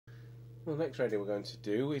Well, the next radio we're going to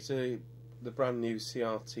do is the brand new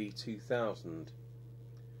CRT 2000.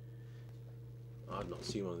 I've not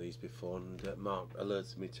seen one of these before, and Mark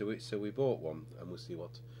alerted me to it, so we bought one, and we'll see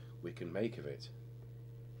what we can make of it.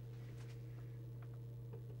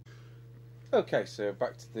 Okay, so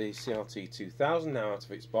back to the CRT 2000 now out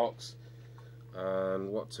of its box, and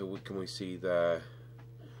what can we see there?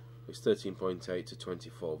 It's 13.8 to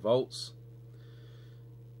 24 volts.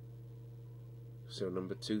 Serial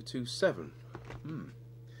number 227.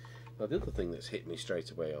 Now the other thing that's hit me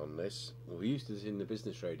straight away on this, well, we used this in the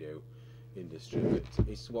business radio industry, but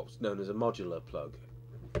it's what's known as a modular plug,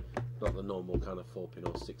 not the normal kind of 4-pin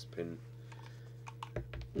or 6-pin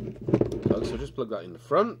plug. So just plug that in the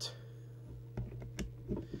front,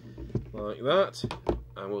 like that,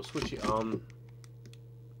 and we'll switch it on.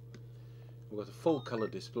 We've got a full colour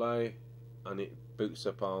display, and it boots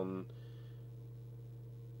up on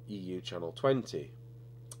EU channel 20.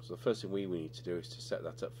 So the first thing we need to do is to set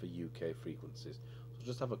that up for UK frequencies. So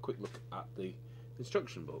just have a quick look at the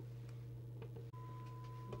instruction book.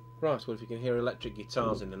 Right, well, if you can hear electric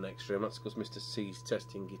guitars in the next room, that's because Mr. C's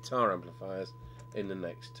testing guitar amplifiers in the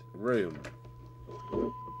next room.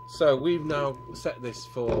 So we've now set this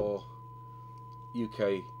for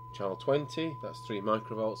UK channel 20, that's 3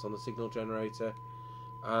 microvolts on the signal generator,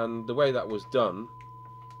 and the way that was done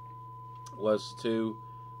was to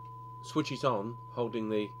switch it on holding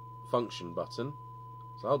the function button.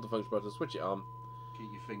 So hold the function button, switch it on.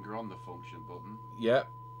 Keep your finger on the function button. Yeah.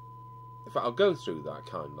 In fact, I'll go through that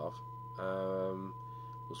kind of.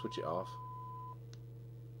 We'll switch it off.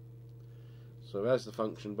 So there's the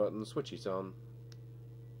function button, switch it on.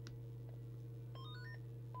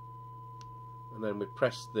 And then we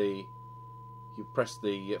press this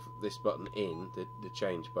button in, the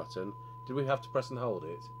change button. Did we have to press and hold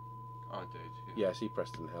it? I did. Yeah. Yes, he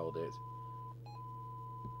pressed and held it.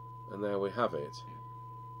 And there we have it.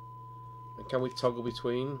 Yeah. And can we toggle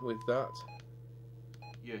between with that?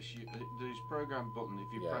 Yes, there's program button.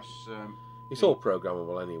 If you press, it's all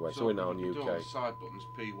programmable anyway. So we're now on you UK. can do all the side buttons.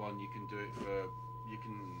 P1, you can do it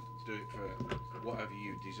for whatever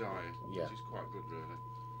you desire. Yeah. Which is quite good, really.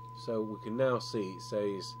 So we can now see it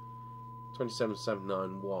says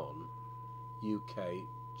 27791 UK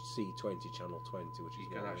C20 channel 20, which you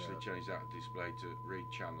is can actually change that display to read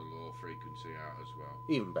channel or frequency out as well.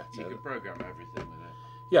 Even better. You can program everything with it.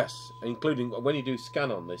 Yes, including when you do scan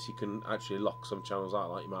on this, you can actually lock some channels out,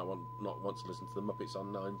 like you might not want to listen to the Muppets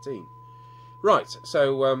on 19. Right,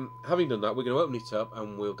 so having done that, we're going to open it up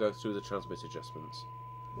and we'll go through the transmit adjustments.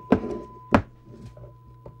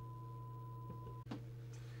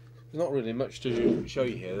 There's not really much to show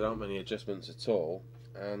you here. There aren't many adjustments at all,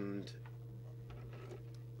 and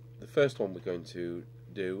the first one we're going to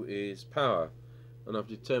do is power, and I've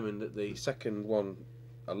determined that the second one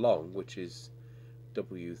along, which is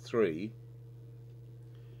W3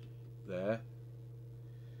 there,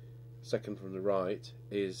 second from the right,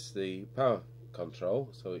 is the power control,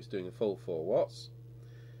 so it's doing a full 4 watts.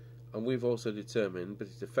 And we've also determined, but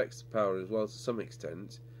it affects the power as well to some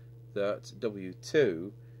extent, that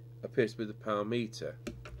W2 appears to be the power meter.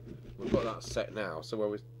 We've got that set now, so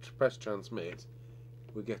when we press transmit,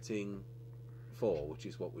 we're getting 4, which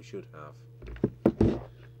is what we should have.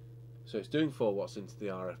 So it's doing 4 watts into the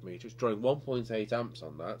RF meter. It's drawing 1.8 amps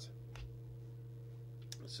on that.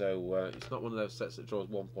 So it's not one of those sets that draws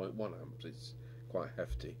 1.1 amps. It's quite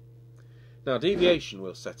hefty. Now deviation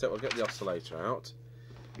we'll set up. We'll get the oscillator out.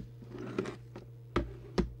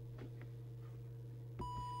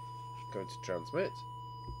 Going to transmit.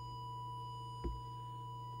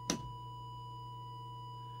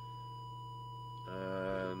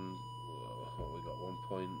 And what we got? 1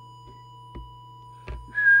 point.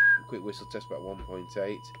 Quick whistle test about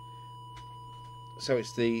 1.8. So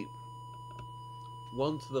it's the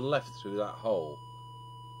one to the left through that hole.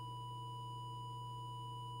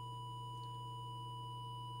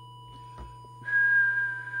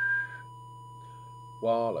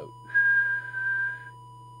 Wallow.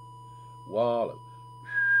 Wallow.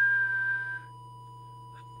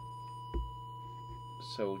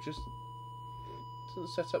 So just doesn't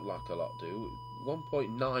set up like a lot do.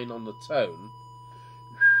 1.9 on the tone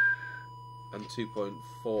and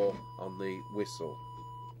 2.4 on the whistle.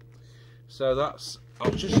 So that's,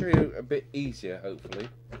 I'll just show you a bit easier hopefully.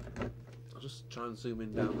 I'll just try and zoom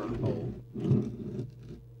in down that hole.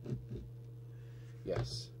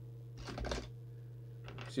 Yes.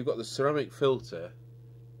 So you've got the ceramic filter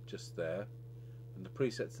just there, and the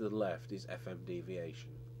preset to the left is FM deviation.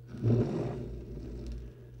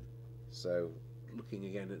 So looking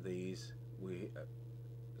again at these, we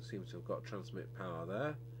seem to have got transmit power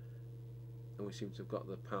there. and we seem to have got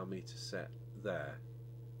the power meter set there.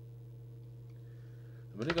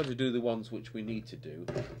 I'm only going to do the ones which we need to do,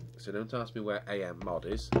 so don't ask me where AM mod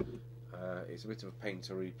is. It's a bit of a pain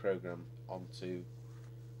to reprogram onto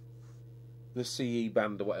the CE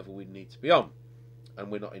band or whatever we need to be on,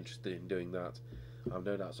 and we're not interested in doing that. I've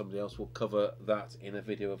no doubt somebody else will cover that in a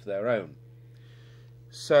video of their own.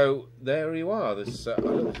 So there you are. This I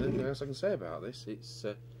don't think there's anything else I can say about this. It's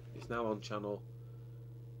now on channel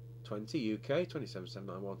 20 UK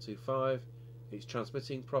 2779125. It's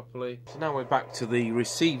transmitting properly. So now we're back to the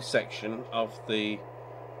receive section of the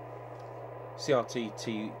CRT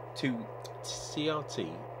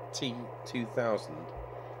T2000.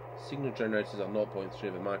 Signal generators are 0.3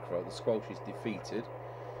 of a microvolt. The squelch is defeated.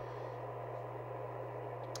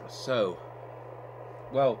 So,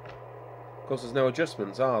 well, of course there's no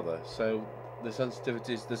adjustments, are there? So the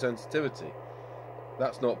sensitivity is the sensitivity.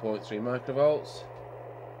 That's 0.3 microvolts,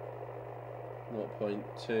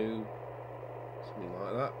 0.2, something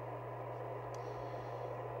like that.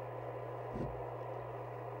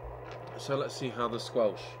 So let's see how the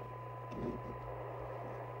squelch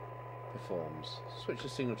performs. Switch the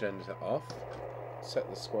signal generator off, set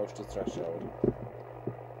the squelch to threshold.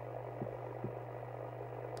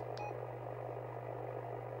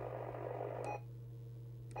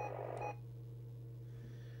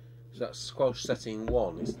 So that's squelch setting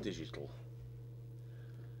 1 is digital.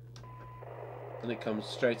 And it comes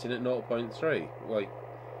straight in at 0.3. Well,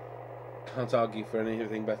 can't argue for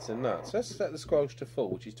anything better than that. So let's set the squelch to full,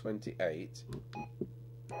 which is 28.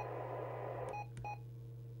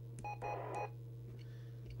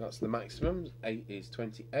 That's the maximum. 8 is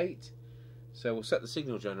 28. So we'll set the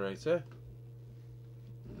signal generator.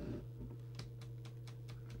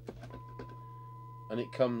 And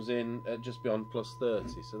it comes in at just beyond plus 30,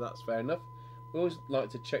 so that's fair enough. We always like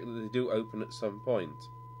to check that they do open at some point.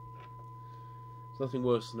 There's nothing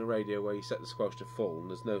worse than a radio where you set the squelch to full and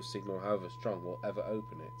there's no signal, however strong, will ever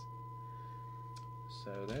open it.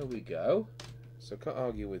 So there we go. So can't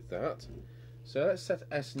argue with that. So let's set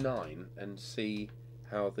S9 and see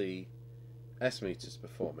how the S meter is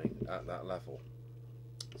performing at that level.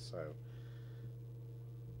 So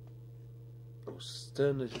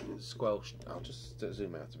stern the squelch. I'll just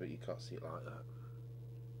zoom out a bit, you can't see it like that.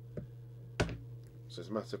 So it's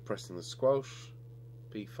a matter of pressing the squelch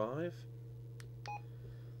P5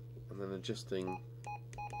 and then adjusting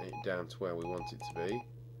it down to where we want it to be.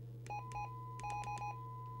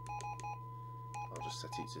 I'll just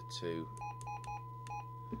set it to 2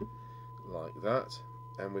 like that,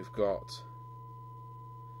 and we've got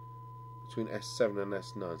between S7 and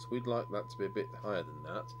S9, so we'd like that to be a bit higher than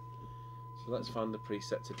that. So let's find the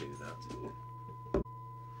preset to do that.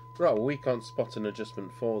 Right, well, we can't spot an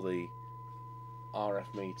adjustment for the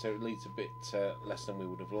RF meter. It leads a bit less than we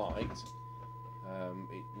would have liked.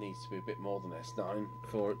 It needs to be a bit more than S9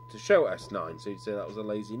 for it to show S9, so you'd say that was a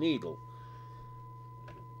lazy needle.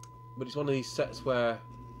 But it's one of these sets where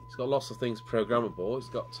it's got lots of things programmable. It's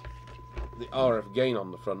got the RF gain on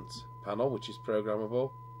the front panel, which is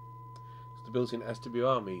programmable. It's the built-in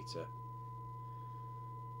SWR meter.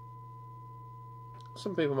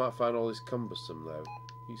 Some people might find all this cumbersome though.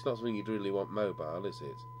 It's not something you'd really want mobile, is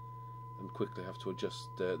it? And quickly have to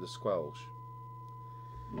adjust the squelch.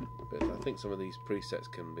 But I think some of these presets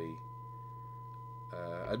can be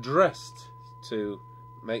addressed to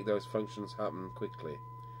make those functions happen quickly.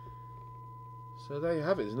 So there you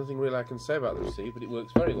have it. There's nothing really I can say about the receive, but it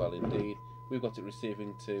works very well indeed. We've got it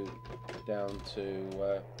receiving down to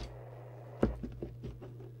well,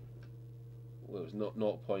 it was not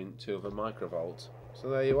 0.2 of a microvolt. So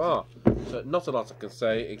there you are. So not a lot I can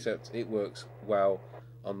say, except it works well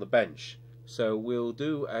on the bench. So we'll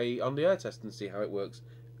do a on the air test and see how it works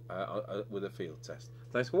with a field test.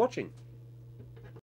 Thanks for watching.